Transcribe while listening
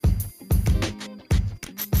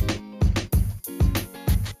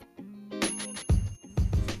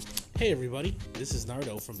Hey everybody, this is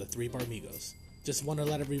Nardo from the Three Barmigos. Just want to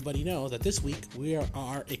let everybody know that this week we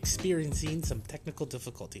are experiencing some technical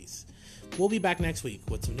difficulties. We'll be back next week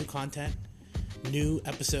with some new content, new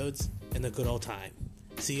episodes, and a good old time.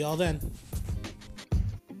 See y'all then.